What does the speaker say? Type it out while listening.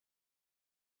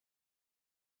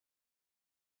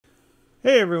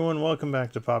Hey everyone, welcome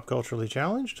back to Pop Culturally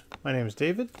Challenged. My name is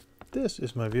David. This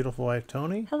is my beautiful wife,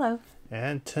 Toni. Hello.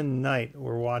 And tonight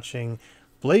we're watching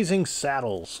Blazing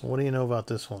Saddles. What do you know about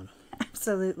this one?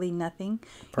 Absolutely nothing.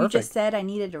 Perfect. You just said I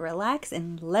needed to relax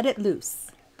and let it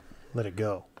loose. Let it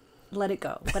go. Let it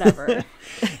go. Whatever.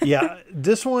 Yeah,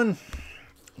 this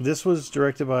was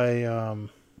directed by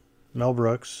Mel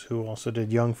Brooks, who also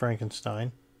did Young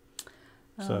Frankenstein.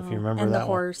 So if you remember and that the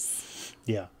horse.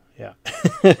 Yeah.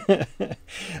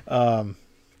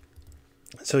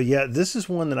 So yeah, this is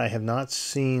one that I have not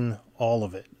seen all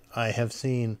of it. I have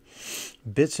seen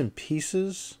bits and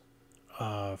pieces.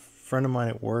 A friend of mine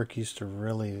at work used to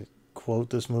really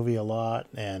quote this movie a lot,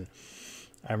 and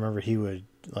I remember he would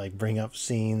like bring up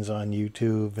scenes on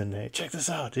YouTube and hey, check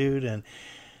this out, dude. And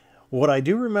what I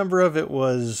do remember of it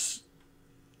was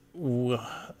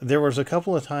there was a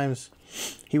couple of times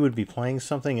he would be playing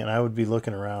something and I would be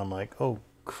looking around like, oh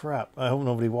crap, I hope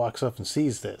nobody walks up and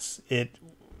sees this. It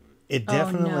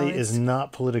definitely is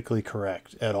not politically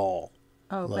correct at all.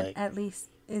 Oh, like, but at least,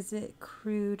 is it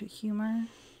crude humor?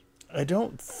 I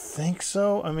don't think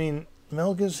so. I mean,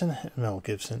 Mel Brooks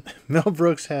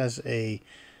has a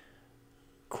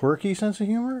quirky sense of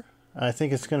humor. I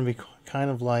think it's going to be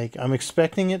kind of like, I'm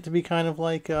expecting it to be kind of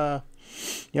like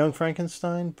Young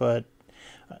Frankenstein, but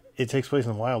it takes place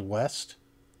in the Wild West.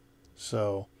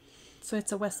 So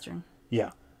it's a Western.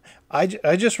 Yeah. I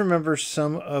just remember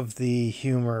some of the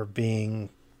humor being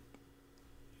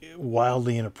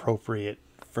wildly inappropriate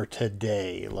for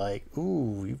today. Like,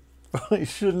 ooh, you probably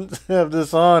shouldn't have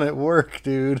this on at work,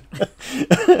 dude.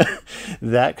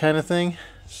 That kind of thing.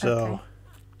 So, okay.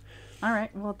 All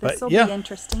right. Well, this will be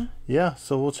interesting. Yeah.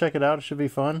 So we'll check it out. It should be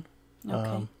fun.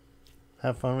 Okay.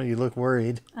 Have fun with it. You look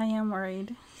worried. I am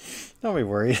worried. Don't be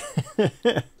worried.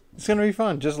 It's going to be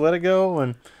fun. Just let it go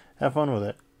and have fun with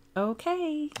it.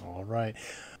 Okay. All right.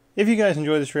 If you guys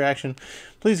enjoyed this reaction,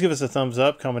 please give us a thumbs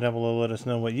up. Comment down below. Let us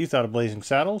know what you thought of Blazing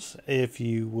Saddles. If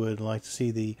you would like to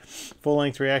see the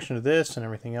full-length reaction to this and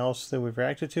everything else that we've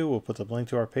reacted to, we'll put the link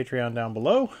to our Patreon down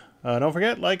below. Don't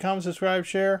forget, like, comment, subscribe,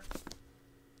 share.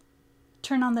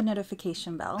 Turn on the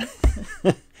notification bell.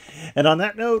 And on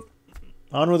that note,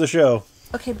 on with the show.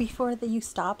 Okay, before you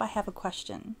stop, I have a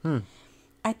question.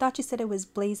 I thought you said it was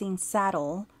Blazing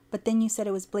Saddle, but then you said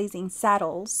it was Blazing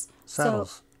Saddles.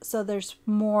 Saddles. So there's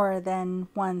more than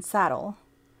one saddle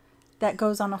that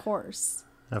goes on a horse.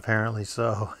 Apparently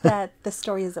so. That the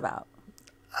story is about.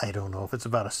 I don't know if it's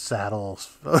about a saddle,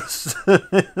 so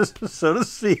to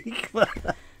speak. But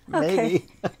maybe.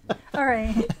 Okay. All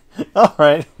right. All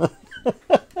right.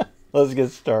 Let's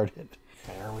get started.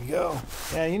 There we go.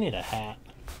 Yeah, you need a hat.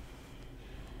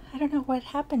 I don't know what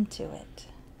happened to it.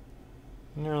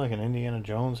 Isn't there like an Indiana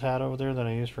Jones hat over there that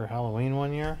I used for Halloween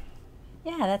one year?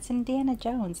 Yeah, that's Indiana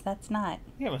Jones. That's not.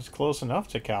 Yeah, it's close enough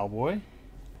to cowboy.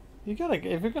 You gotta,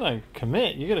 if you're gonna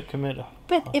commit, you gotta commit.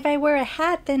 But if I wear a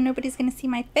hat, then nobody's gonna see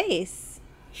my face.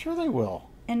 Sure they will.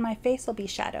 And my face will be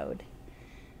shadowed.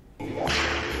 You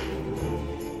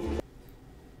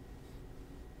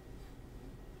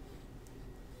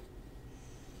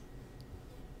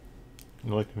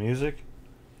like the music?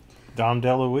 Dom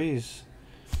DeLuise.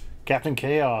 Captain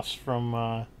Chaos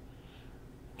from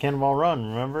Cannonball Run,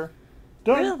 remember?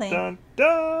 Dun, really? Dun,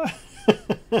 dun.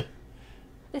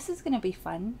 This is going to be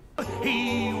fun.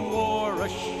 He wore a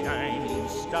shining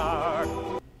star.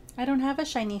 I don't have a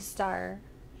shiny star.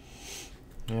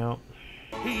 Yeah.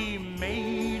 He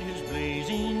made his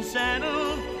blazing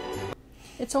saddle.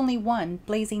 It's only one,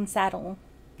 Blazing Saddle.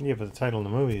 Yeah, but the title of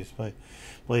the movie is by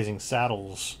Blazing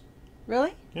Saddles.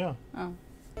 Really? Yeah. Oh.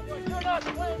 There's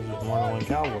more than one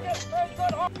cowboy.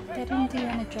 That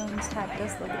Indiana Jones hat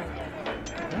does look like that.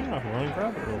 Yeah, William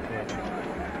Crawford real quick.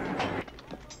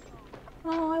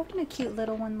 Oh, I want a cute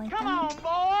little one like Come that.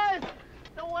 on, boys!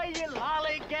 The way you're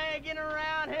lollygagging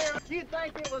around here, you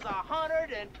think it was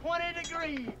 120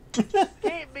 degrees.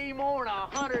 Can't be more than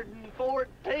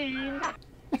 114.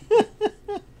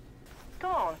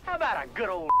 Come on, how about a good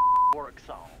old work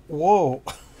song? Whoa.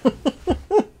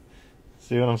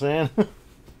 See what I'm saying?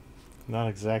 Not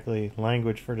exactly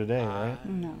language for today, right?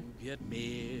 No. Get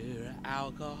mere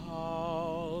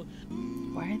alcohol.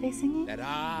 Why are they singing? That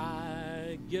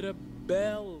I get a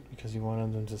bell. Because you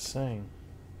wanted them to sing.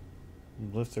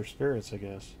 Lift their spirits, I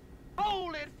guess.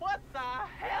 Hold it, what the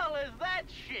hell is that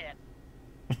shit?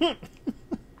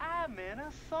 I'm in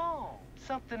a song.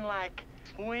 Something like,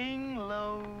 swing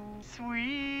low,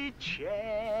 sweet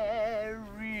chariot.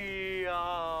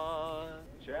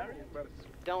 Chariot?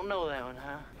 Don't know that one,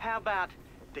 huh? How about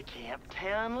the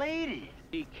Camptown Ladies?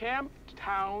 The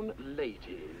Camptown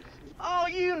Ladies. Oh,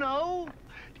 you know,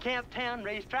 Camp Town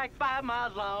racetrack 5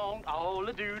 miles long, all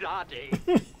the doo-dah-day.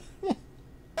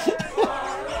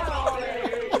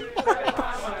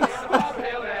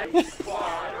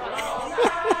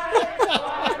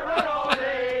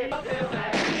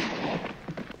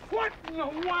 What in the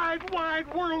wide,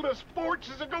 wide world of sports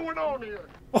is going on here?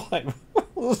 Wide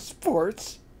world of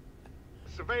sports.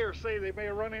 Surveyors say they may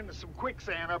run into some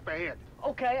quicksand up ahead.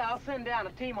 Okay, I'll send down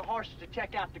a team of horses to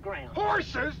check out the ground.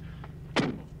 Horses?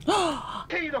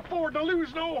 Can't afford to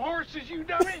lose no horses, you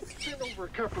dummy. Send over a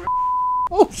couple of...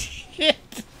 Oh,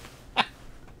 shit.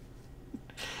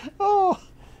 Oh.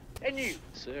 And you?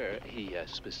 Sir, he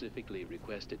specifically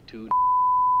requested 2.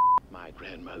 My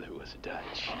grandmother was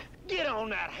Dutch. Get on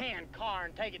that hand car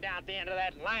and take it down at the end of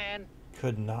that line.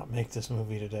 Could not make this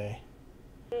movie today.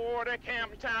 For the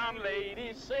Camp Town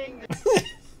ladies sing.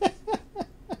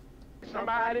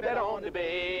 Somebody bet on the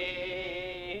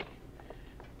bay.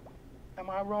 Am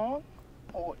I wrong?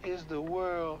 Or is the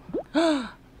world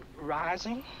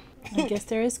rising? I guess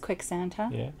there is quicksand, huh?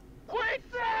 Yeah.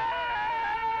 Quicksand!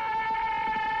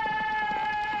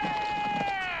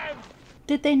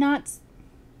 Did they not?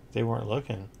 They weren't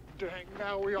looking. Dang,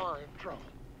 now we are in trouble.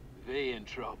 They in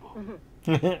trouble.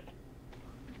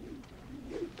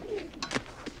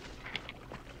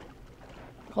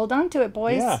 Hold on to it,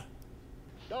 boys. Yeah.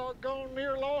 Doggone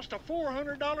near lost a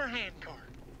 $400 hand cart.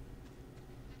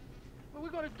 Well, we're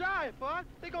gonna die, Bud.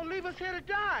 They're gonna leave us here to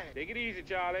die. Take it easy,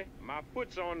 Charlie. My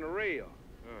foot's on the rail.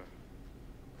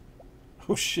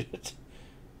 Oh, shit.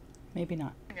 Maybe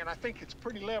not. And I think it's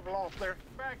pretty level off there.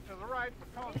 Back to the right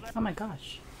because that... Oh my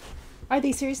gosh. Are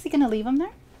they seriously gonna leave them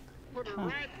there? Put her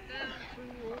right down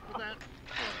through over that.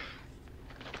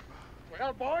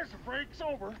 Well, boys, the break's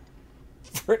over.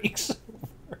 Breaks.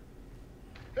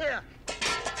 Here,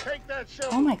 take that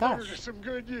shovel. Oh my and put her gosh. to some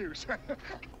good use.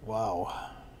 Wow.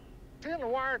 Send a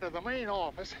wire to the main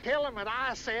office. Tell them that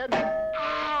I said,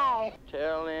 ow!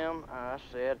 Tell them I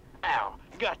said, ow,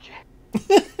 gotcha.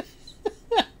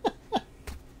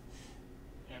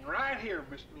 And right here,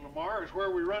 Mr. Lamar, is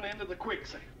where we run into the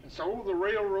quicksand. And so the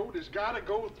railroad has got to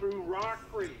go through Rock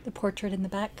Creek. The portrait in the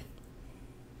back.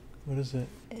 What is it?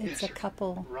 It's Yes, a sir.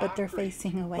 couple, Rock but they're Creek.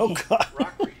 facing away. Oh, God.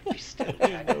 Rock Creek. Be still,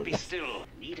 Dad, be still.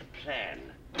 Need a plan.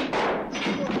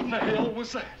 What in the hell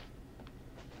was that?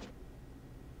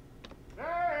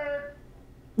 There!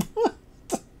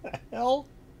 Hell?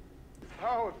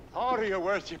 Oh, sorry, your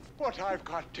worship, but I've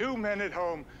got 2 men at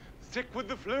home, sick with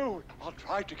the flu. I'll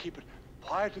try to keep it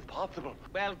quiet as possible.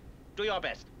 Well, do your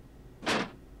best.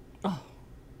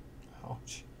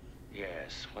 Ouch.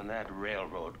 Yes, when that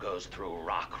railroad goes through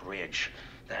Rock Ridge,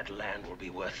 that land will be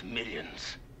worth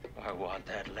millions. I want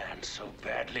that land so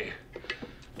badly.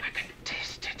 I can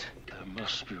taste it. There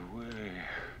must be a way.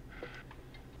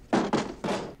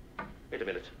 Wait a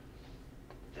minute.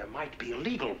 There might be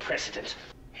legal precedent.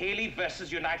 Haley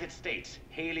versus United States.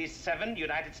 Haley 7,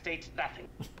 United States nothing.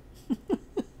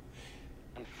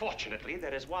 Unfortunately,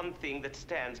 there is one thing that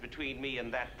stands between me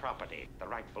and that property. The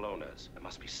rightful owners. There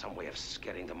must be some way of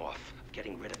scaring them off, of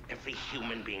getting rid of every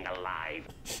human being alive.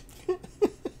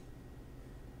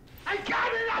 I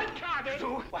got it!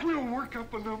 So we'll work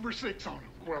up a number 6 on them.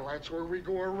 Well, that's where we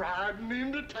go riding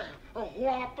into town. A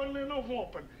whopping and a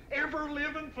whopping. Every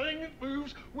living thing that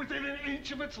moves within an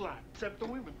inch of its life. Except the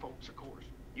women folks, of course.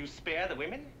 You spare the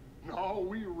women? No,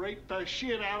 we rape the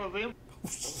shit out of them.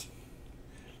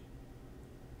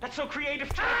 That's so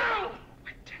creative. Ow!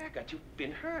 My Taggart, you've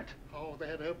been hurt. Oh,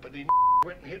 that uppity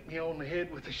went and hit me on the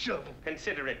head with a shovel.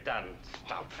 Consider it done,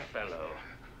 stout fellow.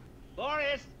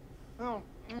 Boris, Oh,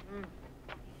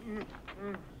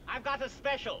 I've got a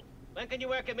special. When can you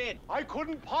work him in? I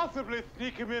couldn't possibly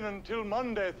sneak him in until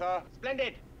Monday, sir.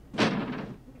 Splendid.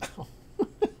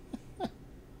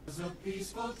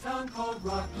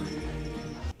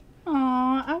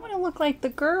 Aw, I want to look like the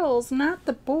girls, not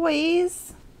the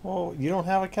boys. Well, you don't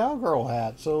have a cowgirl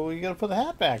hat, so you gotta put the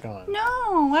hat back on.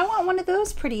 No, I want one of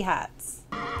those pretty hats.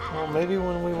 Well, maybe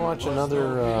when we watch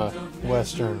another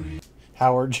Western.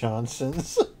 Howard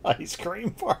Johnson's Ice Cream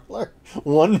Parlor.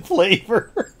 One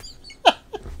flavor.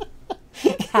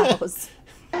 Cows.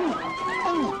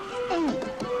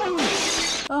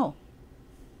 Oh.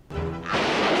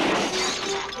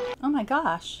 Oh my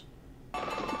gosh.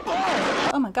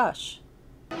 Oh my gosh.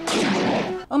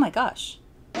 Oh my gosh.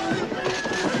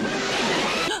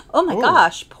 Oh my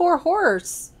gosh, poor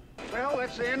horse. Well,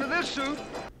 that's the end of this suit.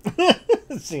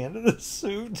 It's the end of the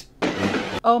suit.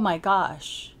 Oh my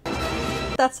gosh.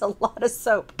 That's a lot of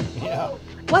soap. Yeah.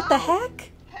 What the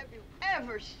heck? Have you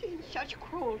ever seen such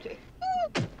cruelty?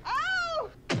 Ooh. Ow!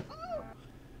 Ooh.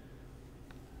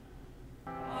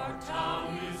 Our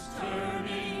town is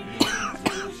turning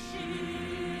into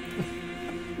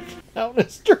town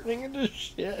is turning into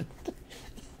shit.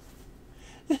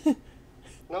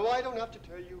 Now, I don't have to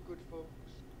tell you, good folks,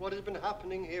 what has been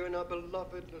happening here in our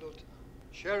beloved little town.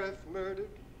 Sheriff murdered,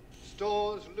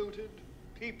 stores looted,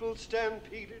 people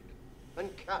stampeded,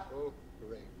 and cattle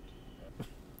raped.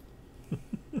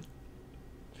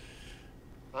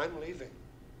 I'm leaving.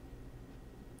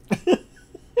 Ain't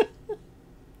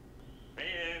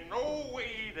no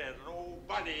way that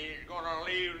nobody's gonna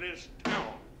leave this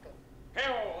town.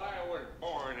 Hell, I was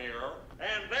born here,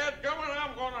 and dadgummit,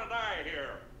 I'm gonna die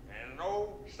here. And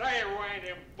no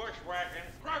sidewinding,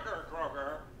 bushwhacking,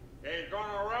 crocker is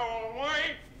gonna roll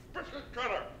my biscuit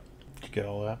cutter. Did you get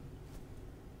all that?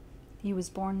 He was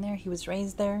born there. He was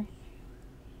raised there.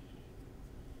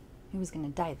 He was going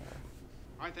to die there.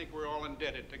 I think we're all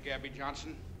indebted to Gabby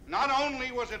Johnson. Not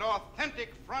only was it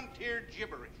authentic frontier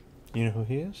gibberish. You know who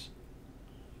he is?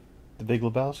 The Big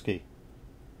Lebowski.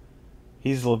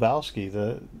 He's Lebowski,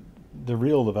 the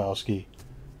real Lebowski.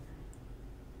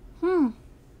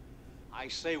 I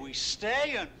say we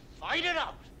stay and fight it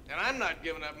out. And I'm not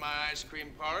giving up my ice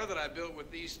cream parlor that I built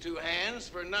with these two hands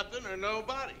for nothing or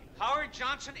nobody. Howard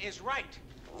Johnson is right.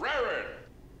 Railroad.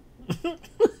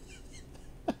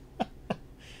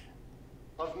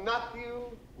 Of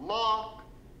Matthew, Mark,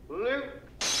 Luke,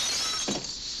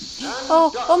 and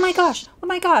Oh my gosh. Oh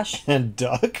my gosh. And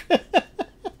Duck.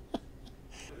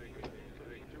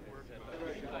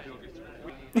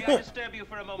 May I disturb you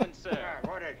for a moment, sir?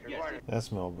 What is it? What is it?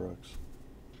 That's Mel Brooks.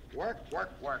 Work.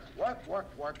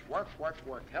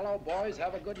 Hello, boys.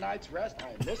 Have a good night's rest.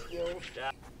 I missed you.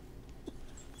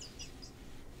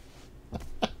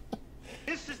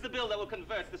 This is the bill that will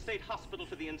convert the state hospital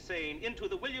for the insane into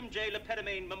the William J.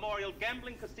 LePetamine Memorial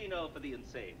Gambling Casino for the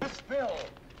insane. This bill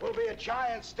will be a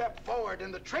giant step forward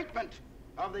in the treatment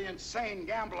of the insane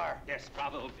gambler. Yes,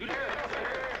 bravo.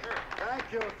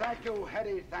 Thank you,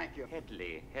 Hetty, thank you.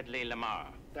 Hedley Lamar.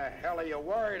 The hell are you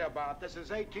worried about? This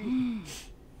is 18...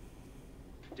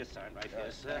 Just sign right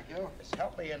here, sir. Thank you. Just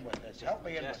help me in with this. Help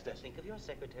me in with this. Think of your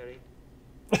secretary.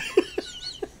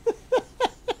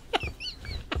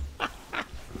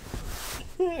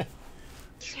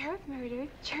 Sheriff murdered,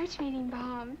 church meeting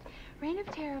bombed, reign of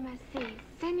terror must cease.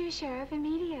 Send your sheriff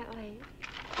immediately.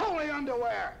 Holy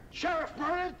underwear! Sheriff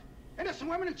murdered? Innocent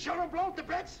women and children blown to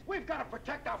bits? We've got to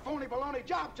protect our phony baloney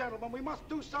job, gentlemen. We must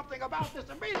do something about this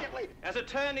immediately. As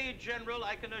Attorney General,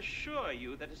 I can assure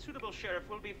you that a suitable sheriff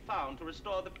will be found to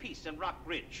restore the peace in Rock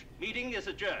Ridge. Meeting is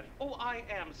adjourned. Oh, I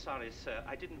am sorry, sir.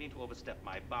 I didn't mean to overstep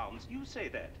my bounds. You say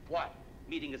that. What?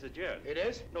 Meeting is adjourned. It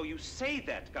is? No, you say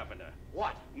that, Governor.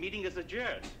 What? Meeting is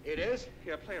adjourned. It is?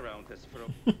 Here, play around with this for a...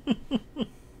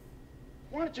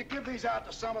 Why don't you give these out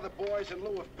to some of the boys in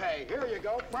lieu of pay? Here you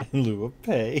go. In lieu of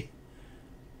pay.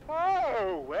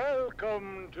 Oh,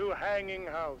 welcome to Hanging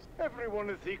House. Everyone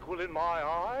is equal in my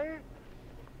eye.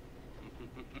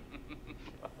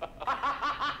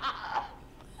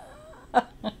 Oh,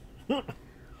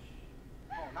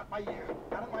 not my ear.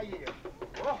 Not in my ear.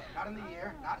 Oh, not in the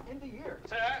ear. Not in the ear.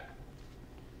 Sir?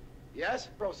 Yes?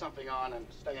 Throw something on and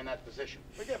stay in that position.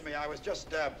 Forgive me, I was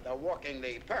just walking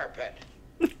the parapet.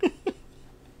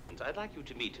 I'd like you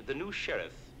to meet the new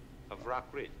sheriff of Rock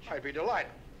Ridge. I'd be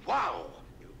delighted. Wow!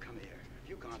 You come here. Have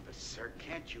you gone berserk?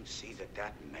 Can't you see that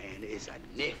that man is a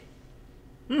nit?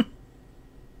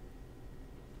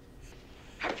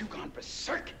 Have you gone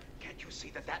berserk? Can't you see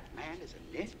that that man is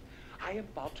a nit? I am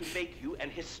about to make you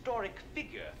an historic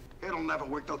figure. It'll never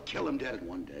work. They'll kill him dead in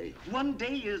one day. One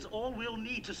day is all we'll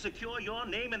need to secure your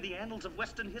name in the annals of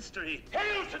Western history.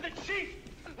 Hail to the chief!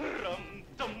 Rum,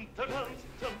 dum, dum, dum,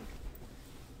 dum.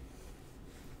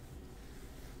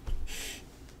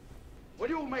 Will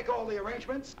you make all the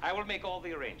arrangements? I will make all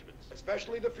the arrangements.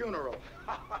 Especially the funeral.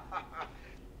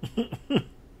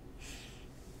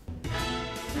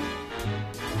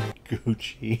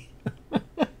 Gucci.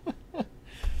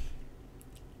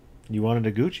 You wanted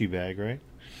a Gucci bag, right?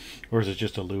 Or is it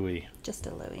just a Louis? Just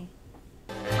a Louis.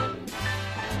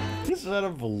 Is that a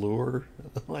velour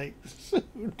like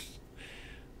suit?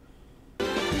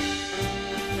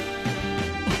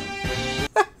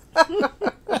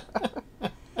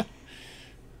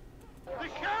 The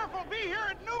sheriff will be here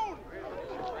at noon.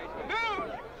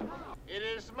 Noon! It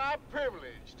is my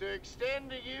privilege to extend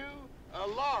to you a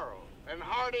laurel and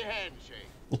hearty handshake.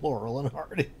 Laurel and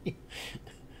Hardy.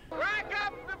 Rack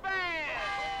up the band!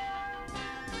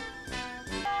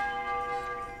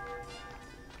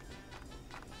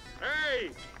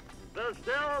 Hey, the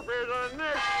sheriff is a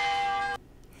nick.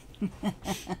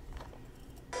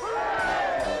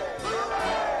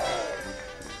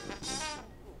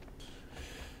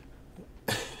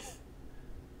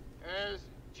 As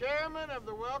chairman of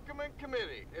the Welcoming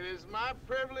Committee, it is my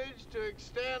privilege to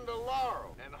extend a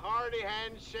laurel and hearty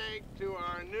handshake to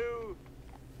our new...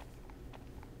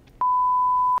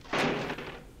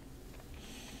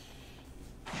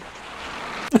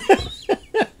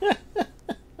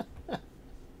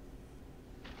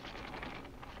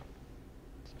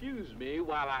 Excuse me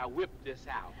while I whip this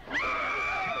out.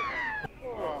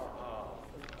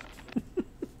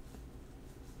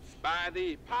 By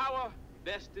the power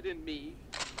vested in me,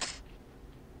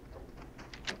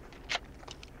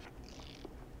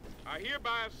 I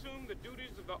hereby assume the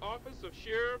duties of the office of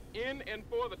sheriff in and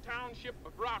for the township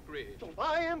of Rock Ridge. So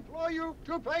I implore you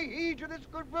to pay heed to this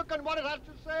good book and what it has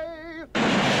to say.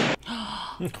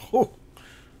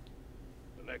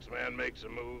 The next man makes a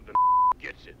move, then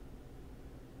gets it.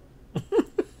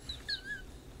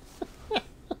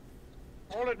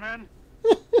 Hold it, man.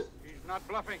 He's not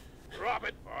bluffing. Drop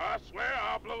it, or I swear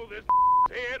I'll blow this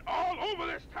head all over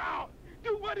this town.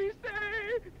 Do what he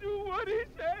say. Do what he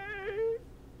say.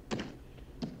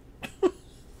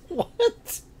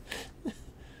 What?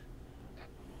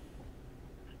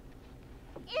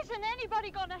 Isn't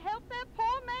anybody gonna help that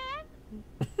poor man?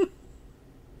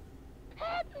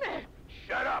 Help me!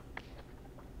 Shut up.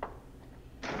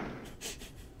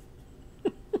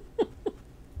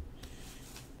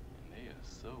 they are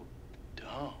so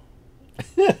dumb.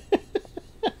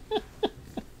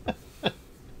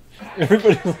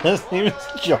 Everybody's last name is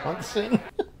Johnson.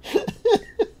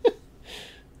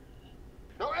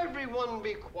 Now everyone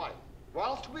be quiet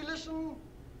whilst we listen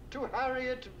to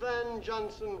Harriet Van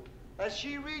Johnson as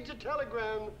she reads a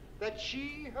telegram that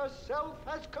she herself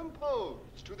has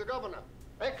composed to the governor,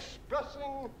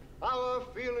 expressing our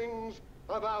feelings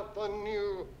about the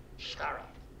new sheriff.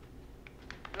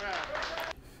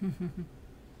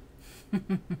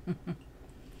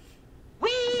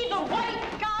 We, the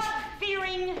white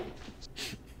God-fearing,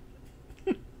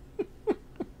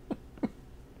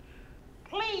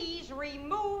 please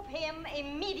remove him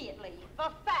immediately.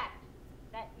 The fact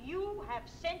that you have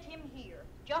sent him here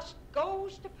just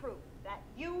goes to prove that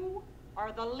you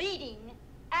are the leading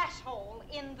asshole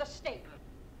in the state.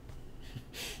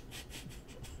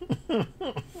 What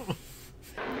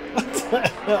the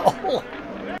hell?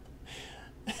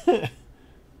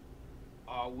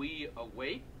 Are we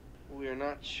awake? We're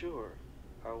not sure.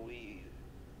 Are we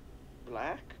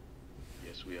black?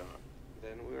 Yes, we are.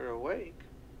 Then we're awake,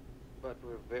 but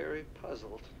we're very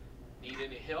puzzled. Need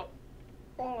any help?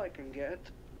 All I can get.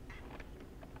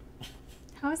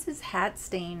 How is his hat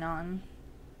staying on?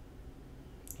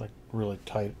 Like really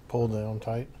tight, pulled down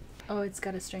tight. Oh, it's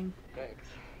got a string. Thanks.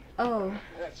 Oh.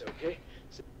 That's okay.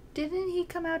 Didn't he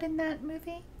come out in that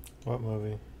movie? What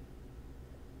movie?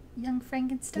 Young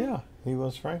Frankenstein? Yeah, he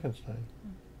was Frankenstein.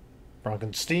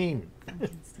 Frankenstein.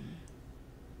 Frankenstein.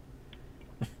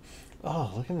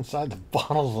 Oh, looking inside the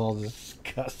bottle's all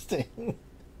disgusting.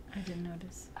 I didn't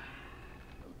notice.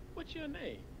 What's your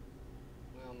name?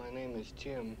 Well, my name is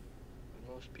Jim,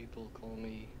 but most people call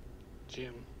me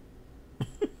Jim.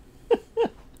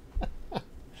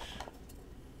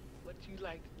 What do you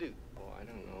like to do? Oh, I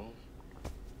don't know.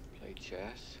 Play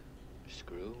chess,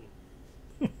 screw.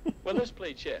 Well, let's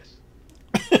play chess.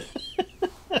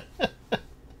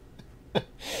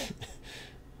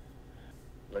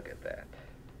 Look at that.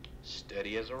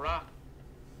 Steady as a rock.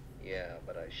 Yeah,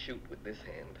 but I shoot with this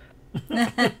hand.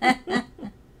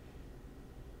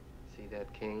 See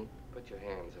that king? Put your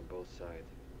hands on both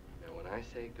sides. Now when I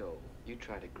say go, you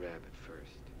try to grab it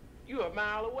first. You're a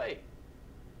mile away.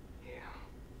 Yeah.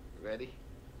 Ready?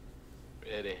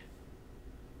 Ready.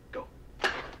 Go.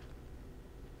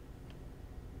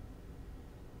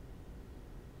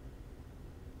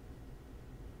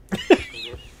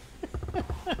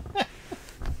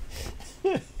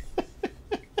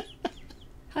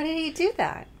 How did he do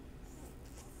that?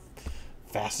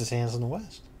 Fastest hands in the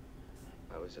West.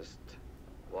 I was just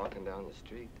walking down the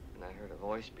street, and I heard a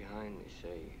voice behind me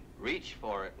say, "Reach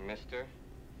for it, mister."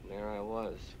 And there I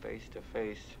was, face to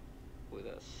face with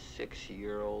a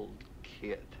 6-year-old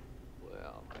kid.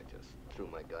 Well, I just threw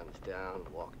my guns down and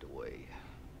walked away.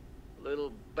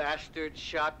 Little bastard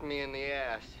shot me in the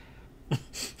ass.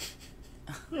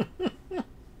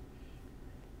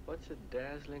 What's a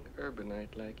dazzling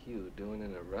urbanite like you doing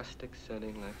in a rustic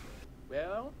setting like that?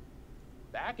 Well,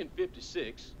 back in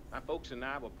 '56, my folks and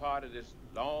I were part of this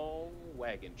long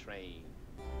wagon train.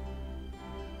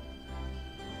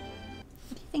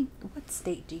 What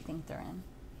state do you think they're in?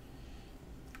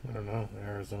 I don't know.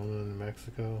 Arizona, New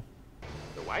Mexico.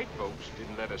 The white folks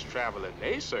didn't let us travel in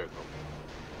their circle,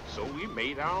 so we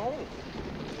made our own.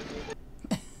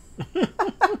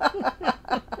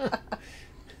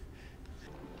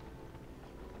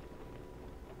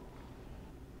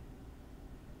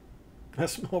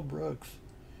 That's Mel Brooks.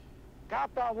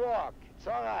 Cop our walk. It's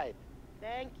all right.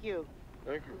 Thank you.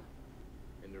 Thank you.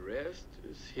 And the rest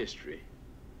is history.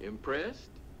 Impressed?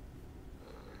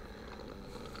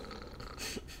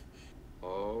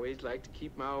 Always like to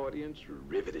keep my audience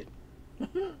riveted.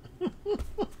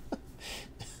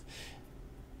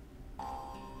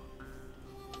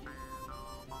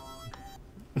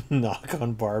 Knock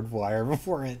on barbed wire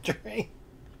before entering.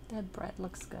 That bread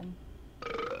looks good.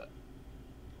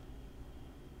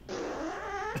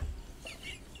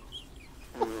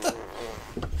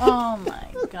 Oh my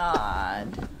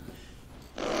god.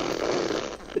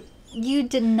 You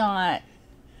did not.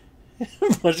 A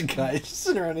bunch of guys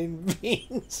sitting around eating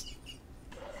beans.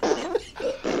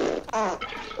 I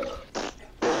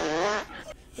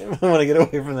want to get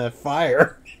away from that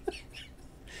fire.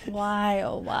 Why,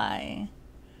 oh why?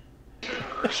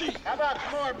 How about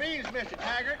some more beans, Mr.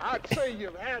 Taggart? I'd say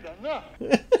you've had enough.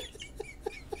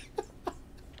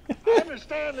 I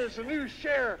understand there's a new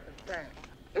sheriff in town.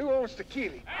 Who wants to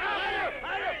kill him?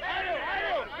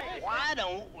 Why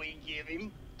don't we give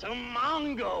him to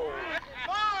Mongo?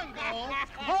 Mongo?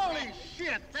 Holy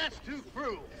shit, that's too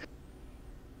cruel.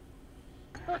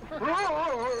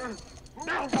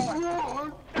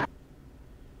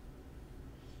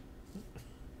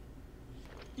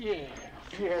 Yeah,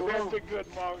 that's a good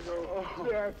Mongo.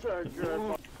 That's a good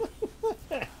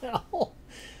Mongo.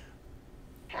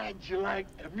 How'd you like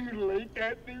to mutilate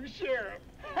that new sheriff?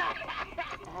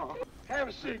 Have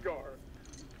a cigar.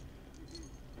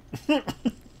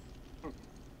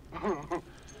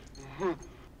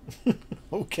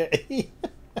 Okay.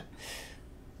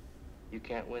 You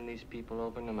can't win these people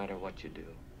over no matter what you do.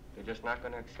 They're just not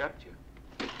going to accept you.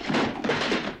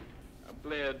 I'm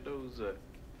glad those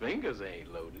fingers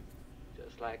ain't loaded.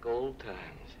 Just like old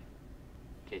times.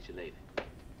 Catch you later.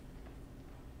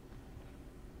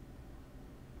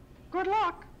 Good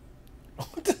luck.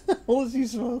 What the hell is he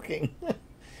smoking?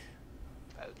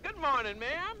 Good morning,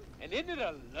 ma'am. And isn't it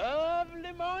a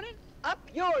lovely morning? Up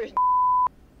yours.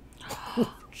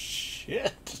 Oh,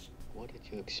 shit. What did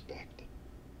you expect?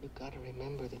 You gotta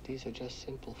remember that these are just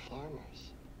simple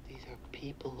farmers. These are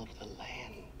people of the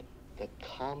land. The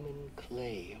common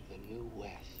clay of the New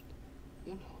West.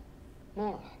 You know,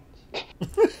 morons.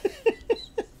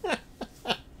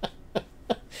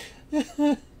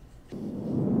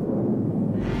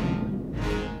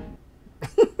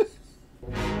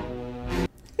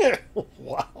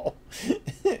 Wow.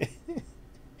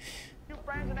 You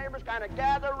friends and neighbors kind of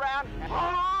gather around.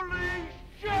 Holy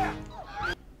shit!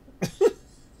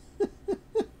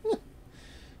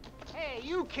 Hey,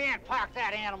 you can't park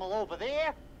that animal over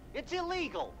there. It's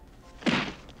illegal.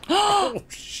 Oh,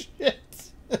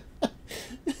 shit.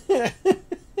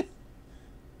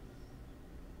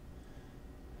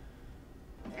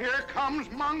 Here comes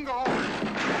Mongo.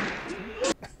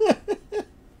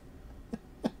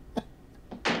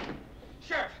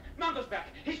 Sheriff, Mongo's back.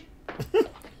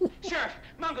 Sheriff,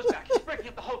 Mongo's back. He's breaking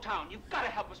up the whole town. You've got to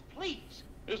help us, please.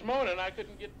 This morning I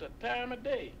couldn't get the time of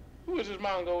day. Who is this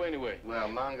Mongo anyway? Well,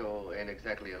 Mongo ain't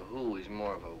exactly a who, he's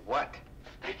more of a what.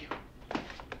 Thank you.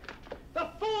 The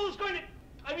fool's going to...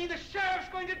 the sheriff's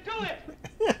going to do it.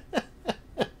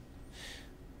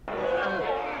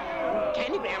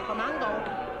 Candy Bam for Mongo.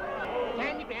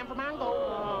 Candy Bam for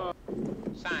Mongo.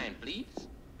 Sign, please.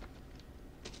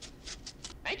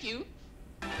 Thank you.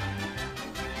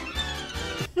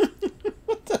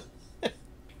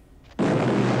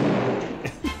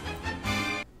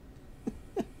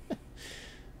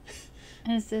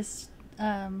 Is this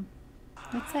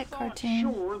what's that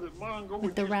cartoon? Sure that Mongo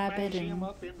With the rabbit and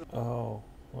Oh,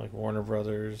 like Warner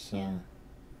Brothers. Yeah.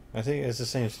 I think it's the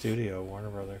same studio, Warner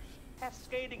Brothers.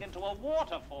 Cascading into a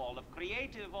waterfall of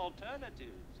creative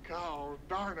alternatives. God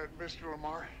darn it, Mr.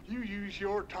 Lamar. You use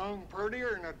your tongue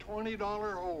prettier than a $20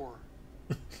 whore.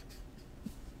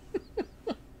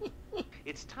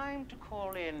 It's time to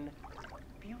call in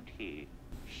Beauty.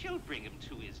 She'll bring him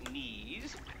to his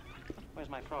knees. Where's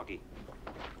my froggy?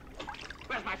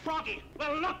 Where's my froggy?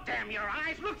 Well, look, damn your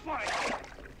eyes, look for it.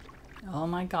 Oh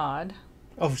my god.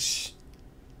 Oh, shh.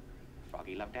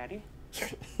 Froggy love daddy?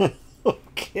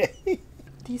 Okay.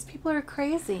 These people are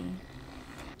crazy.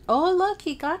 Oh, look,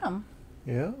 he got him.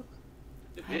 Yeah.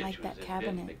 I like that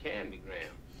cabinet. The candy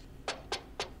gram.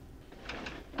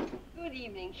 Good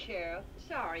evening, Sheriff.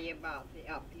 Sorry about the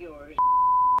up yours.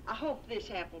 I hope this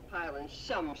apple pie will in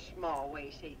some small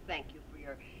way say thank you for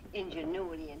your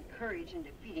ingenuity and courage in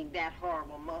defeating that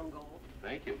horrible Mongol.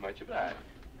 Thank you, much obliged.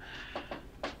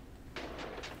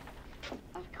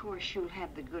 Of course, you'll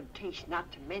have the good taste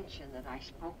not to mention that I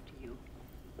spoke to you.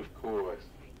 Of course.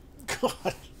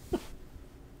 God.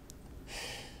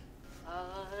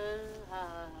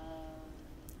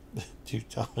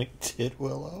 Teutonic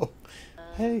Tidwillow.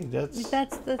 Hey,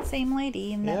 that's the same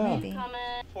lady in that movie.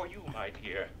 For you, my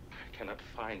dear, I cannot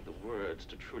find the words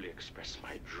to truly express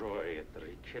my joy at the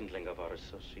rekindling of our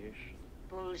association.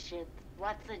 Bullshit.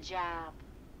 What's the job?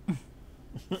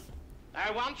 I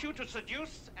want you to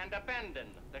seduce and abandon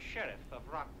the sheriff of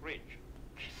Rock Ridge.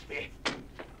 Kiss me.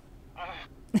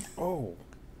 Oh.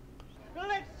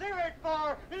 Let's hear it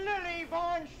for Lily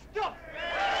Von Stuff.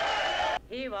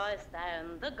 Here I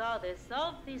stand, the goddess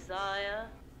of desire.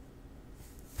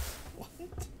 What?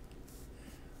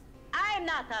 I'm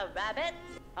not a rabbit.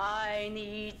 I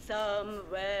need some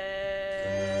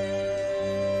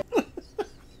rest.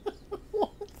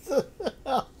 What the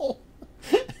hell?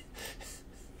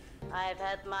 I've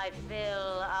had my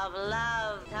fill of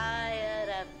love, tired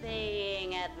of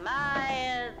being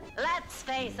admired. Let's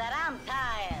face it, I'm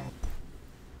tired.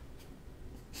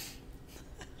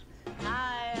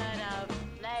 Tired of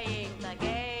playing the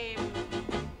game.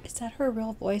 Is that her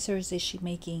real voice, or is she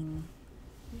making...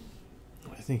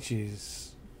 I think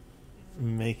she's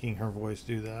making her voice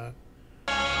do that.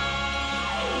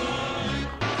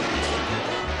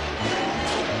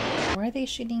 Why are they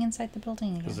shooting inside the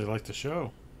building Because again? they like the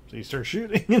show. So you start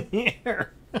shooting in the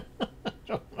air. I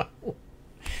don't know.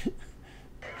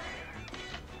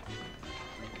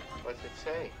 What's it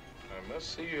say? I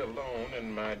must see you alone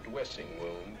in my dressing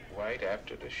room right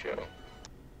after the show.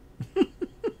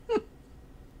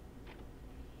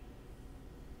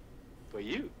 For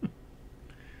you.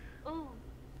 Ooh,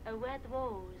 a red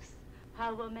rose.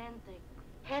 How romantic.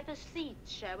 Have a seat,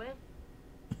 Sheriff.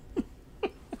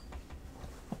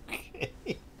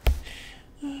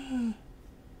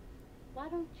 Why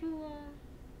don't you,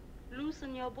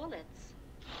 loosen your bullets?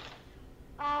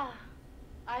 Ah,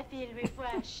 I feel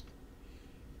refreshed.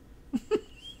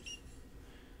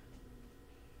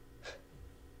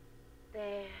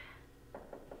 There.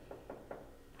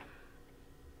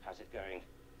 How's it going?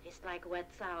 It's like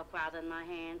wet sauerkraut in my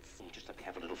hands. You just have to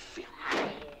have a little feel.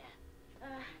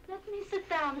 Let me sit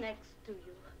down next to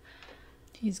you.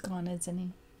 He's gone, isn't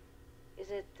he? Is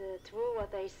it true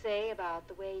what they say about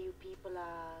the way you people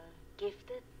are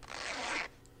gifted?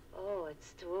 Oh,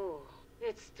 it's true.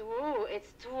 It's true.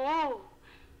 It's true.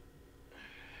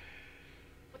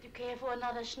 Would you care for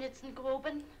another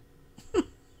Schnitzengruben?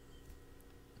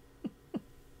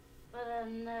 But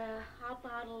then, how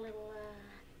about a little,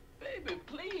 Baby,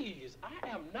 please. I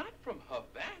am not from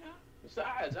Havana.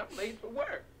 Besides, I'm late for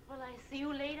work. Will I see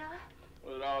you later?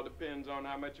 Well, it all depends on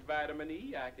how much vitamin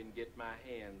E I can get my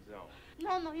hands on.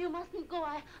 No, you mustn't go.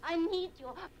 I need you.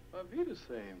 I'll be the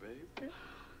same, baby.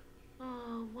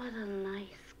 Oh, what a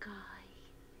nice guy.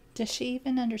 Does she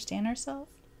even understand herself?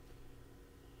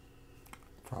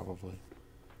 Probably.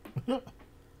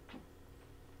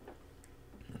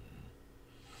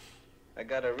 I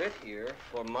got a writ here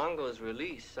for Mongo's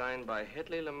release signed by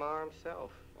Hedley Lamar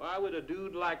himself. Why would a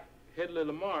dude like Hedley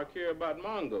Lamar care about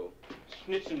Mongo?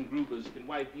 Schnitzengrubers can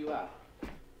wipe you out.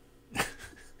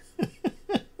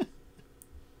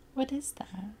 What is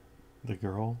that? The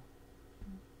girl?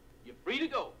 You're free to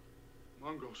go.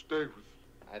 Mongo, stay with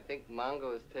I think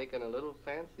Mongo has taken a little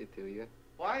fancy to you.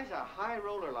 Why is a high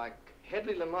roller like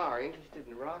Hedley Lamar interested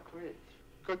in Rock Ridge?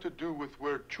 Got to do with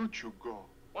where choo-choo go.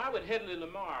 Why would Hedley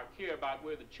Lamar care about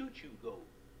where the choo-choo go?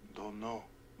 Don't know.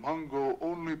 Mongo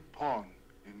only pawn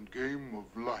in game of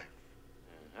life.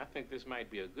 I think this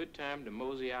might be a good time to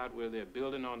mosey out where they're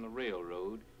building on the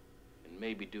railroad and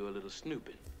maybe do a little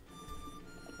snooping.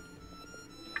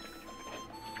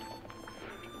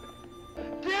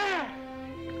 Dad!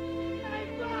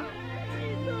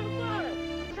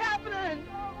 What's happening?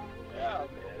 Yeah, man.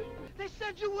 They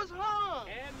said you was hung.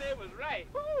 And they was right.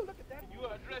 Ooh, look at that. You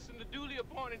are addressing the duly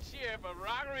appointed sheriff of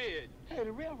Rock Ridge. Hey,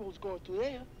 the railroad's going through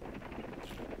there.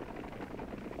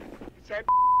 It's that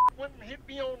went and hit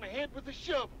me on the head with a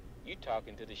shovel. You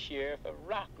talking to the sheriff of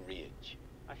Rock Ridge.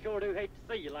 I sure do hate to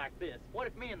see you like this. What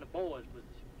if me and the boys was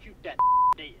shoot that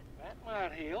dead? That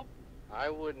might help. I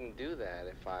wouldn't do that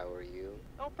if I were you.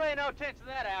 Don't pay no attention to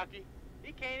that, Alky.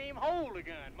 He can't even hold a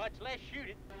gun, much less shoot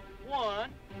it.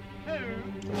 1, 2,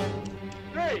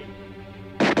 3.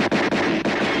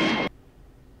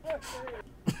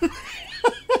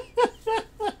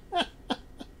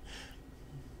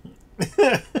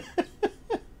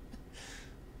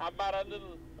 How about a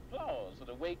little applause for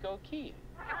the Waco Kid?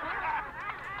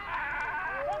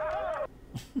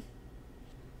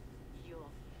 You're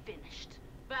finished.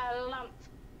 Belumped,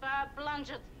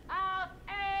 beblunged, of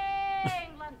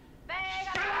England.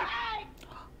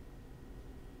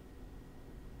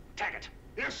 Taggart.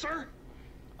 Yes, sir?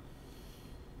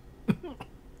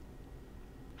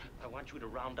 I want you to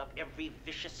round up every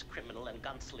vicious criminal and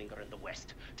gunslinger in the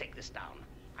West. Take this down.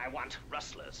 I want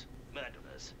rustlers,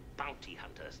 murderers, bounty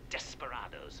hunters,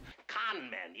 desperados, con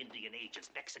men, Indian agents,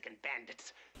 Mexican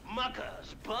bandits,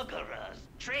 muggers, buggerers,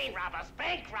 train robbers,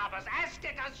 bank robbers, ass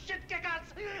kickers, shit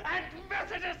kickers, and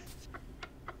Methodists!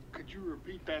 Could you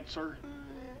repeat that, sir?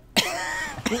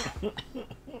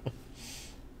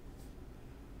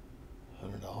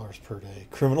 $100 per day.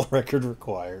 Criminal record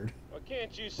required. Well,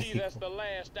 can't you see that's the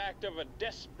last act of a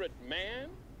desperate man?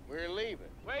 We're leaving.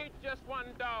 Wait just one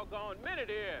doggone minute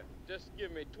here. Just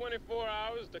give me 24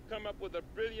 hours to come up with a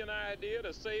brilliant idea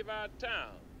to save our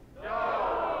town.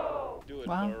 No! Do it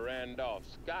for Randolph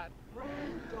Scott.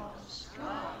 Randolph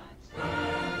Scott.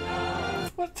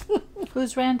 What?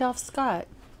 Who's Randolph Scott?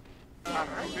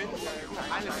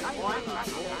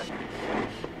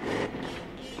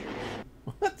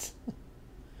 What?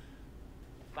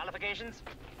 Qualifications?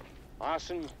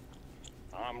 Arson,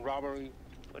 armed robbery.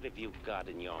 What have you got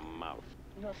in your mouth?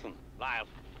 Nothing. Lyle.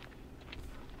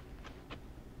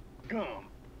 Gum.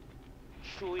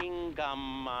 Chewing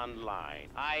gum online.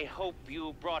 I hope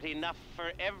you brought enough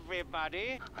for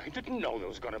everybody. I didn't know there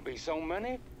was gonna be so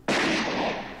many.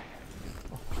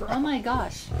 Oh my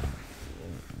gosh.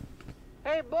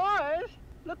 Hey, boys,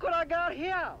 look what I got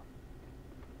here.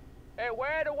 Hey,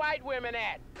 where are the white women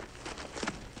at?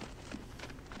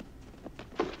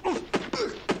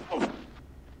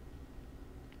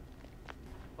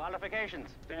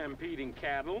 Qualifications? Stampeding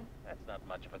cattle. That's not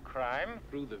much of a crime.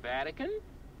 Through the Vatican?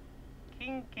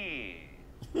 Kinky.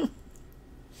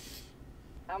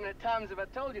 How many times have I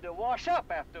told you to wash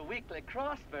up after weekly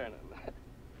cross burning?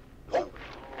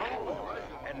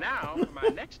 And now, for my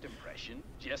next impression,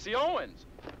 Jesse Owens.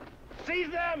 Seize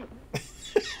them!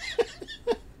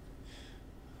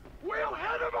 We'll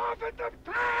head them off at the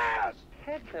pass!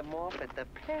 Head them off at the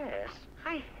pass?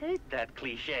 I hate that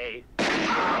cliche.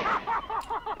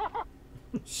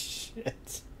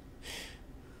 Shit.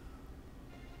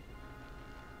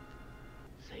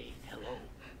 Say hello.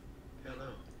 Hello.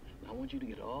 I want you to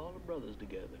get all the brothers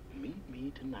together. Meet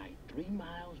me tonight, 3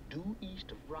 miles due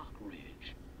east of Rock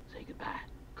Ridge. Say goodbye.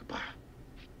 Goodbye.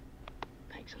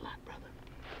 Thanks a lot, brother.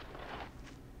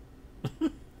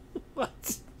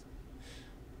 What?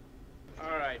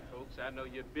 All right, folks, I know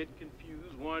you're a bit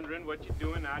confused, wondering what you're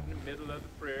doing out in the middle of the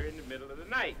prairie in the middle of the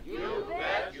night. You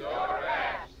bet your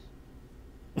ass!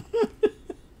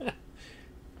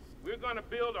 We're going to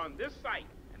build on this site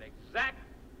an exact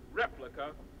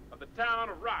replica of the town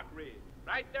of Rock Ridge,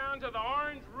 right down to the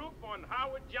orange roof on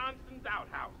Howard Johnston's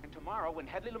outhouse. And tomorrow, when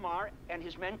Headley Lamar and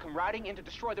his men come riding in to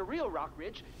destroy the real Rock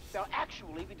Ridge, they'll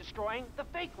actually be destroying the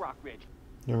fake Rock Ridge.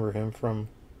 Remember him from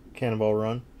Cannonball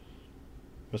Run?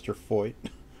 Mr. Foyt.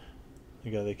 The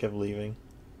guy they kept leaving.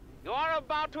 You are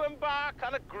about to embark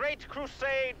on a great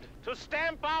crusade to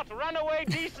stamp out runaway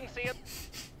decency.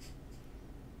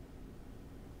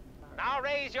 Now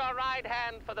raise your right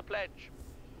hand for the pledge.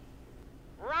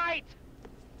 Right!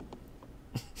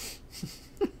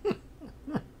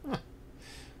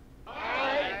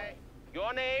 I.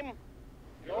 Your name?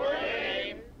 Your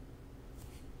name.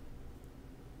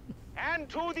 And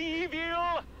to the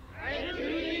evil. And to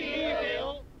the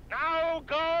evil. Now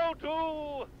go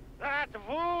do that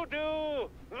voodoo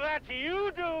that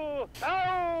you do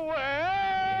nowhere.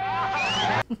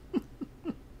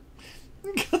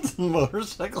 Got the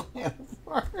motorcycle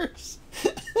handlebars.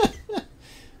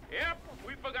 Yep,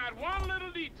 we forgot one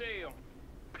little detail.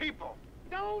 People,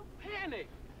 don't panic.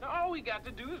 Now, all we got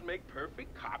to do is make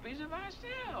perfect copies of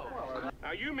ourselves.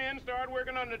 Now, you men start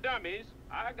working on the dummies.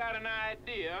 I got an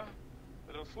idea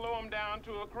that'll slow them down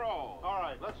to a crawl. All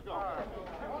right, let's go.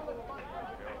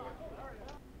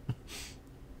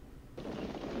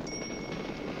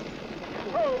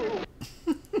 Whoa!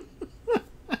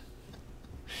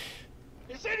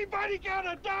 Has anybody got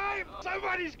a dime?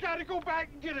 Somebody's got to go back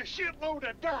and get a shitload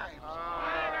of dimes.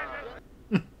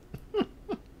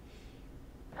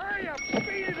 Hurry up,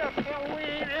 speed it up, hell, we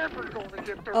ain't ever going to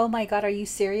get there. Oh my god, are you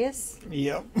serious?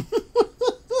 Yep.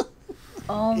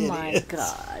 Oh my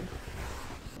god.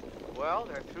 Well,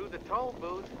 they're through the toll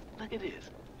booth. Look at this.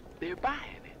 They're buying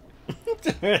it.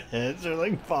 Their heads are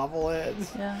like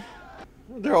bobbleheads. Yeah.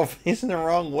 They're all facing the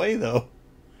wrong way, though.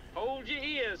 Hold your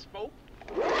ears, folks.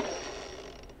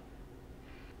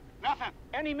 Nothing.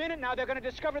 Any minute now, they're going to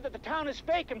discover that the town is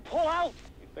fake and pull out.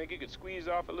 You think you could squeeze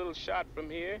off a little shot from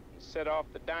here and set off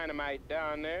the dynamite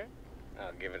down there?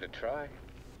 I'll give it a try.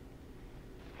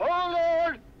 Oh,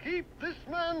 Lord, keep this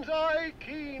man's eye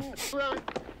keen.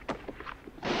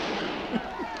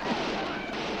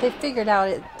 They figured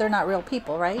out they're not real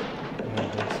people, right?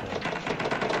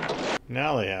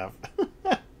 Now they have.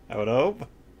 I would hope.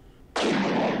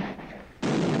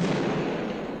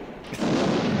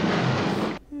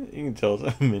 You can tell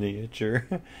it's a miniature.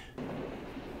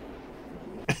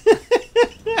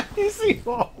 He's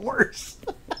even worse.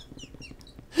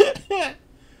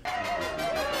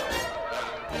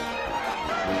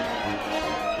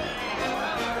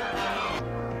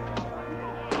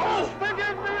 Oh,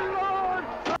 forgive me, Lord!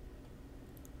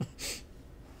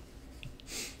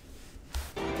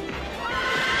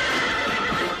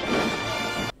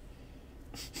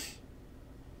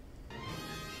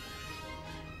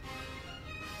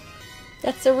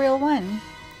 That's the real one.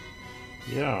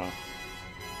 Yeah.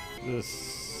 The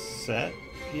set?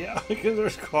 Yeah, because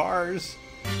there's cars.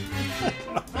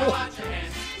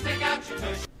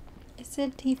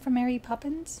 Isn't he from Mary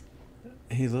Poppins?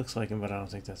 He looks like him, but I don't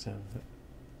think that's him.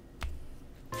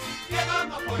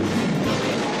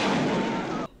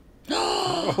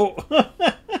 Oh.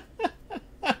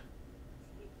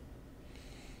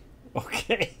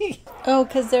 Okay. Oh,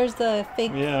 because there's the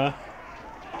fake. Yeah.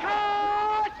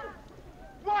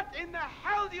 What in the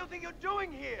hell do you think you're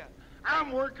doing here?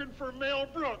 I'm working for Mel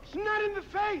Brooks. Not in the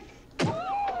face.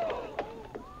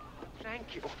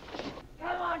 Thank you.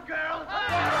 Come on, girls.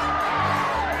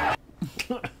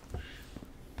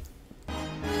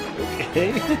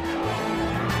 Okay.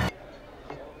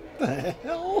 What the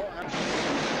hell?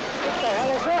 What the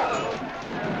hell is that?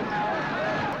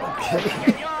 Okay.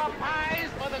 Your pies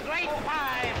for the great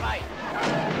pie fight.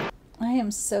 I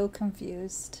am so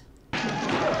confused.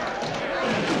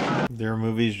 Their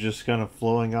movies just kind of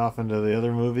flowing off into the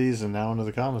other movies and now into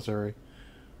the commissary.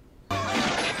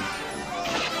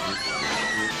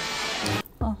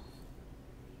 Oh.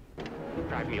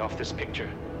 Drive me off this picture.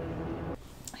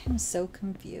 I am so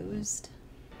confused.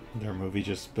 Their movie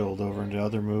just spilled over into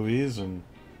other movies and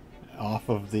off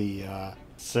of the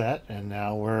set, and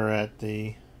now we're at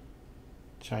the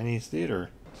Chinese theater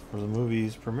for the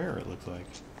movie's premiere, it looks like.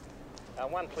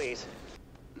 One, please.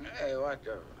 Hey, what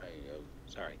the...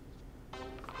 sorry.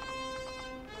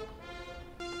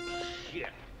 Shit.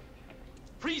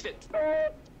 Freeze it.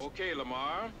 Okay,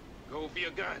 Lamar. Go for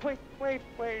your gun. Wait.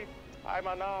 I'm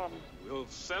unarmed. We'll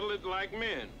settle it like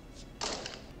men.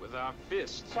 With our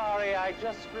fists. Sorry, I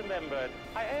just remembered.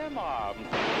 I am armed.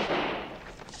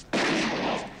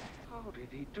 How did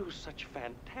he do such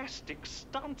fantastic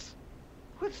stunts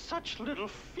with such little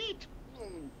feet?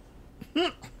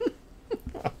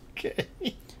 Okay.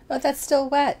 Oh, that's still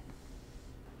wet.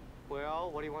 Well,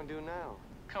 what do you want to do now?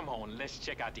 Come on, let's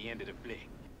check out the end of the flick.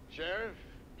 Sheriff,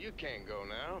 you can't go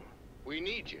now. We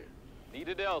need you.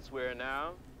 Needed elsewhere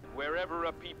now. Wherever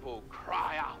a people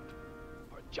cry out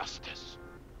for justice.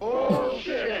 Oh,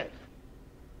 shit!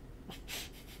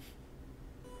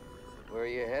 Where are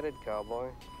you headed, cowboy?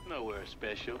 Nowhere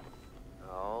special.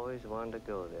 I always wanted to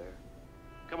go there.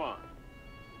 Come on.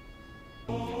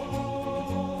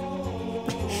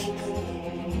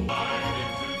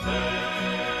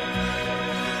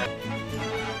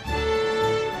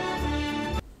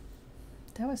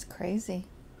 That was crazy.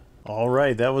 All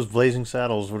right, that was Blazing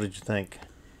Saddles. What did you think?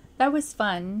 That was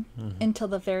fun until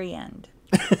the very end.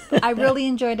 I really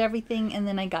enjoyed everything, and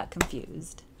then I got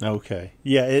confused. Okay.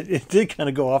 Yeah, it did kind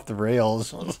of go off the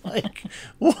rails. I was like,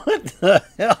 what the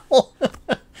hell?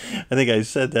 I think I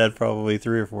said that probably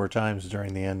 3 or 4 times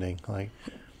during the ending. Like,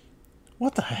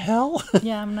 what the hell?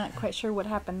 Yeah, I'm not quite sure what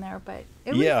happened there, but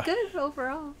it was good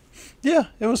overall. Yeah,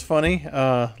 it was funny.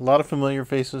 A lot of familiar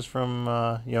faces from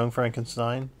Young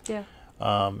Frankenstein. Yeah.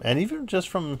 And even just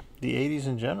from the 80s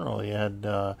in general. You had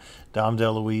Dom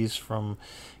DeLuise from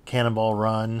Cannonball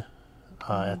Run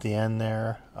at the end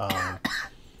there. A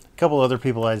couple other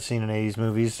people I'd seen in 80s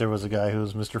movies. There was a guy who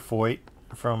was Mr. Foyt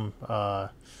from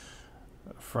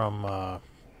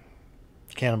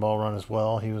Cannonball Run as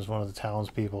well. He was one of the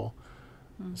townspeople.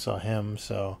 Saw him,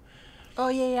 so... Oh,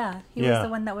 yeah. He was the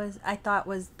one that was, I thought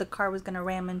was the car was going to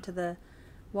ram into the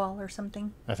wall or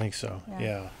something. I think so,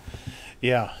 yeah.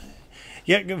 Yeah,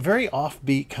 very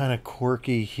offbeat, kind of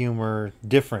quirky humor,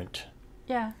 different.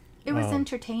 Yeah, it was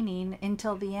entertaining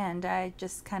until the end. I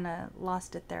just kind of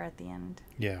lost it there at the end.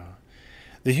 Yeah.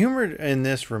 The humor in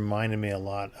this reminded me a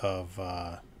lot of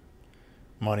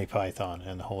Monty Python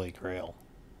and the Holy Grail.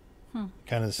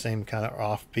 Kind of the same kind of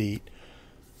offbeat,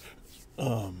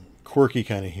 quirky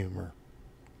kind of humor.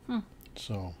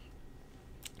 So,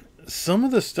 some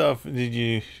of the stuff,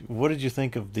 what did you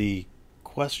think of the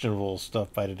questionable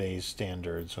stuff by today's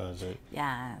standards? Was it?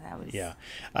 Yeah, that was... Yeah.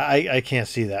 I can't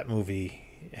see that movie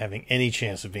having any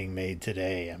chance of being made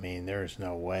today. I mean, there's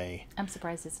no way. I'm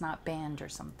surprised it's not banned or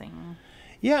something.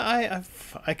 Yeah,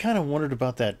 I kind of wondered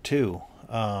about that too.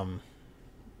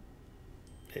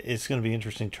 It's going to be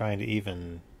interesting trying to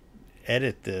even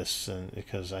edit this, and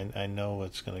because I know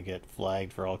it's going to get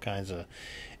flagged for all kinds of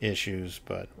issues,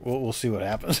 but we'll see what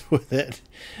happens with it.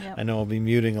 Yep. I know I'll be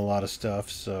muting a lot of stuff,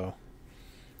 so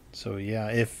yeah,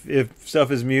 if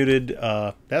stuff is muted,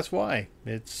 that's why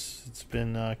it's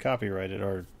been copyrighted,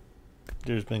 or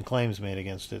there's been claims made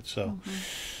against it. So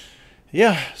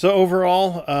yeah, so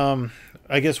overall,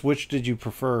 I guess, which did you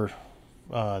prefer,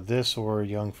 this or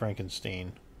Young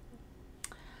Frankenstein?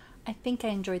 I think I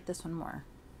enjoyed this one more.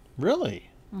 Really?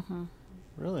 Mm-hmm.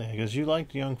 Really? Because you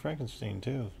liked Young Frankenstein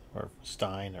too, or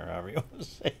Stein, or however you want to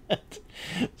say it.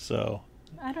 So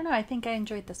I don't know. I think I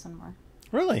enjoyed this one more.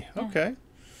 Really? Yeah. Okay.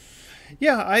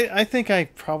 Yeah, I think I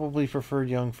probably preferred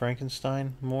Young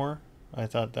Frankenstein more. I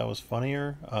thought that was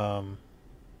funnier.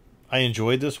 I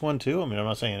enjoyed this one too. I mean, I'm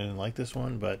not saying I didn't like this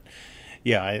one, but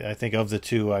yeah, I think of the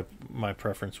two, my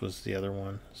preference was the other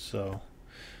one. So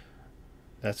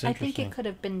that's interesting. I think it could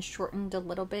have been shortened a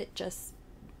little bit just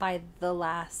by the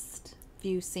last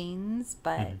few scenes,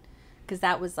 but because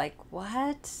that was like,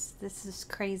 what? This is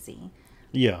crazy.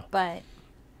 Yeah. But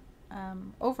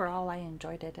overall, I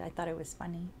enjoyed it. I thought it was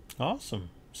funny. Awesome.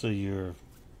 So you're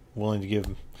willing to give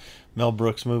Mel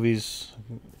Brooks movies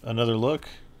another look?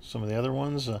 Some of the other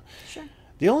ones? Sure.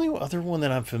 The only other one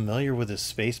that I'm familiar with is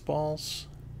Spaceballs.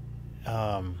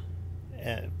 But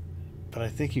I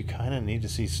think you kind of need to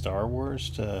see Star Wars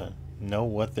to know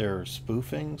what they're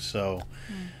spoofing. So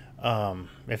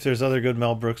if there's other good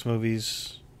Mel Brooks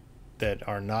movies that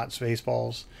are not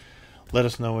Spaceballs, let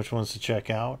us know which ones to check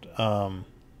out.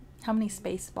 How many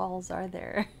Spaceballs are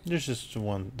there? There's just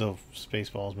one, the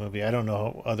Spaceballs movie. I don't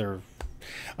know other.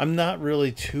 I'm not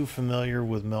really too familiar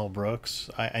with Mel Brooks.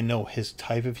 I know his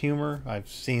type of humor. I've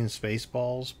seen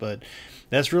Spaceballs, but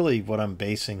that's really what I'm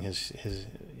basing his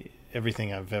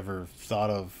everything I've ever thought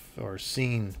of or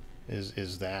seen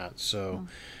is that. So,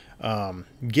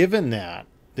 given that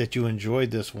you enjoyed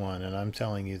this one, and I'm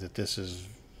telling you that this has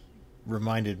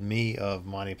reminded me of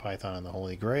Monty Python and the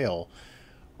Holy Grail,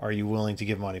 are you willing to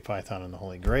give Monty Python and the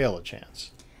Holy Grail a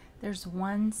chance? There's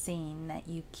one scene that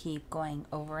you keep going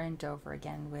over and over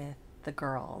again with the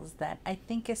girls that I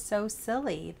think is so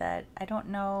silly that I don't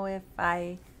know if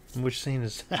I... Which scene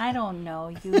is that? I don't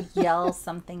know. You yell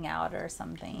something out or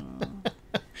something.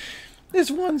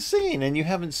 There's one scene, and you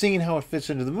haven't seen how it fits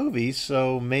into the movie,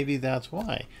 so maybe that's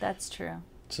why. That's true.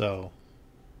 So...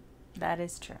 That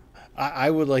is true. I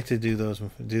would like to do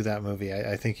that movie.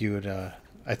 I think you would...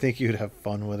 I think you'd have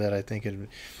fun with it. I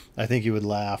think you would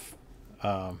laugh.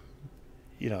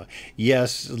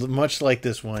 Yes, much like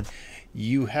this one,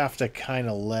 you have to kind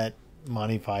of let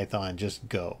Monty Python just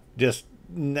go. It's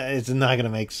not going to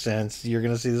make sense. You're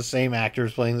going to see the same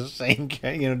actors playing the same,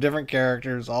 different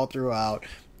characters all throughout.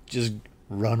 Just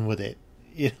run with it.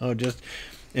 Just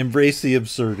embrace the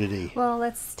absurdity. Well,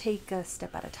 let's take a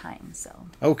step at a time. So.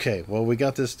 Okay. Well, we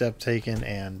got this step taken,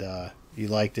 and you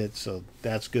liked it, so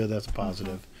that's good. That's a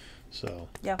positive. So.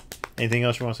 Yeah. Anything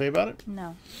else you want to say about it?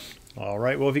 No. All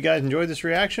right. Well, if you guys enjoyed this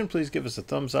reaction, please give us a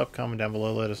thumbs up. Comment down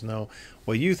below. Let us know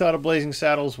what you thought of Blazing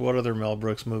Saddles. What other Mel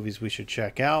Brooks movies we should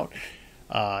check out.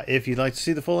 If you'd like to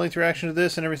see the full-length reaction to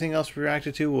this and everything else we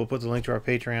reacted to, we'll put the link to our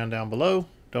Patreon down below.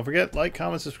 Don't forget, like,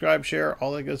 comment, subscribe, share,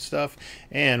 all that good stuff.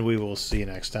 And we will see you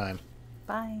next time.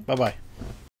 Bye. Bye-bye.